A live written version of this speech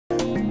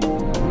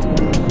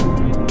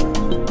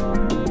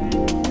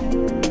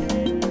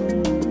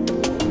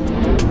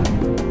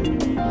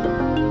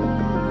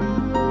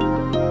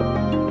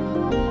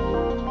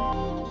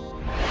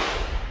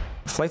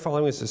Flight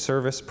following is a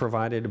service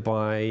provided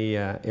by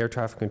air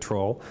traffic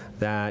control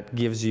that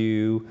gives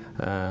you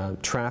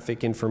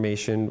traffic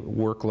information,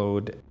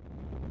 workload,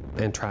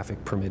 and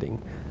traffic permitting.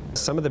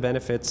 Some of the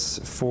benefits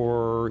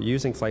for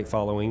using flight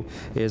following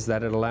is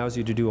that it allows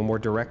you to do a more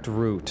direct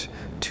route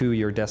to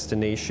your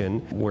destination,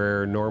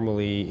 where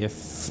normally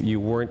if you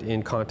weren't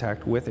in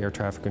contact with air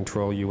traffic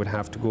control, you would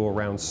have to go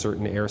around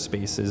certain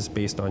airspaces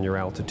based on your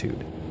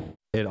altitude.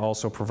 It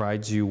also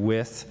provides you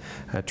with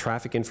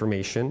traffic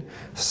information,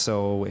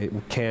 so it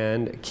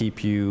can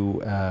keep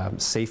you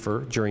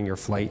safer during your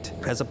flight.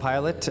 As a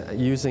pilot,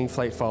 using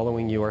flight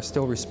following, you are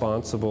still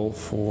responsible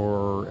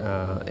for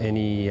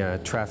any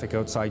traffic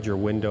outside your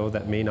window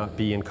that may not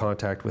be in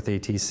contact with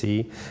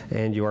ATC,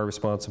 and you are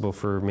responsible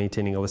for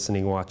maintaining a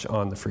listening watch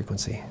on the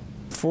frequency.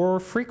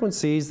 For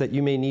frequencies that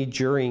you may need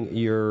during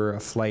your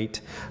flight,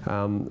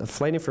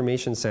 flight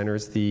information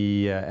centers,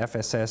 the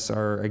FSS,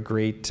 are a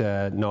great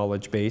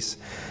knowledge base.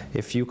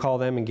 If you call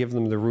them and give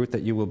them the route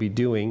that you will be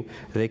doing,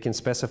 they can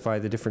specify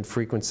the different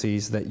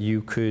frequencies that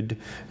you could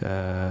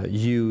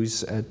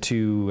use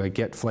to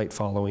get flight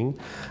following.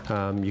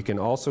 You can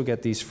also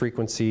get these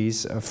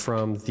frequencies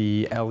from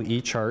the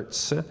LE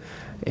charts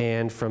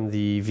and from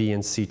the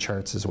VNC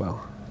charts as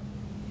well.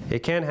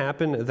 It can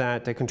happen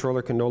that a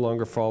controller can no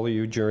longer follow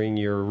you during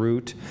your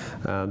route.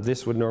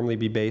 This would normally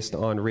be based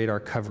on radar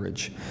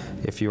coverage.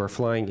 If you are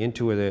flying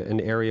into an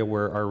area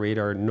where our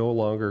radar no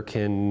longer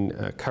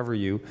can cover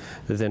you,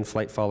 then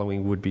flight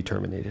following would be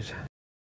terminated.